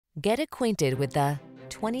Get acquainted with the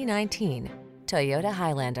 2019 Toyota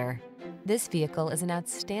Highlander. This vehicle is an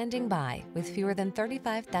outstanding buy with fewer than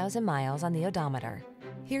 35,000 miles on the odometer.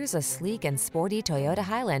 Here's a sleek and sporty Toyota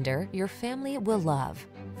Highlander your family will love.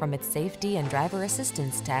 From its safety and driver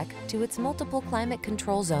assistance tech to its multiple climate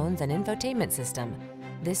control zones and infotainment system,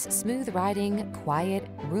 this smooth-riding, quiet,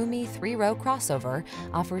 roomy three-row crossover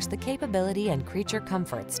offers the capability and creature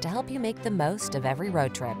comforts to help you make the most of every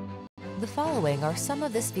road trip. The following are some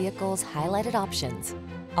of this vehicle's highlighted options: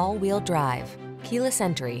 all-wheel drive, keyless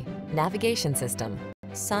entry, navigation system,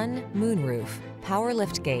 sun, moonroof, power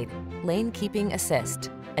liftgate, lane keeping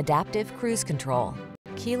assist, adaptive cruise control,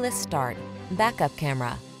 keyless start, backup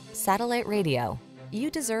camera, satellite radio.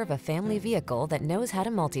 You deserve a family vehicle that knows how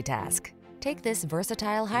to multitask. Take this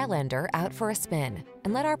versatile Highlander out for a spin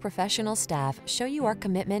and let our professional staff show you our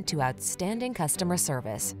commitment to outstanding customer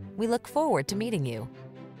service. We look forward to meeting you.